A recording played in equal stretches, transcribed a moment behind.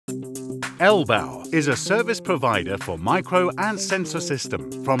LBAO is a service provider for micro and sensor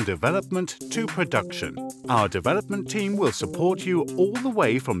system from development to production. Our development team will support you all the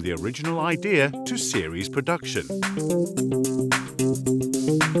way from the original idea to series production.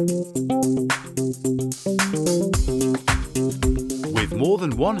 With more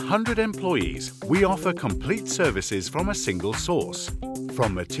than 100 employees, we offer complete services from a single source,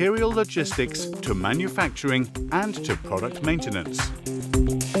 from material logistics to manufacturing and to product maintenance.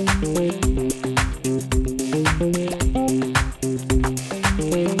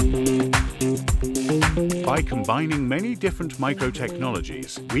 By combining many different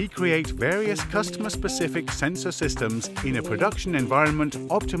microtechnologies, we create various customer-specific sensor systems in a production environment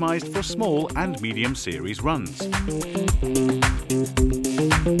optimized for small and medium series runs.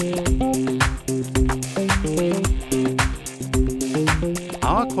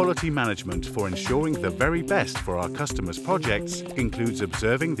 Our quality management for ensuring the very best for our customers' projects includes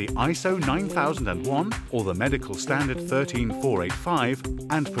observing the ISO 9001 or the medical standard 13485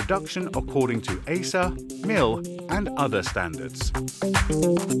 and production according to ASA, MIL and other standards.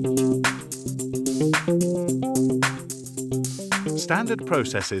 Standard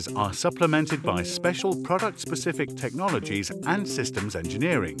processes are supplemented by special product-specific technologies and systems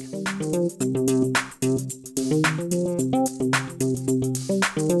engineering.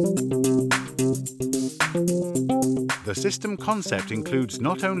 The system concept includes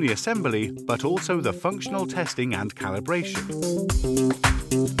not only assembly, but also the functional testing and calibration.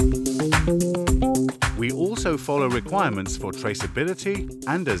 We also follow requirements for traceability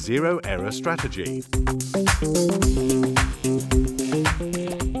and a zero-error strategy.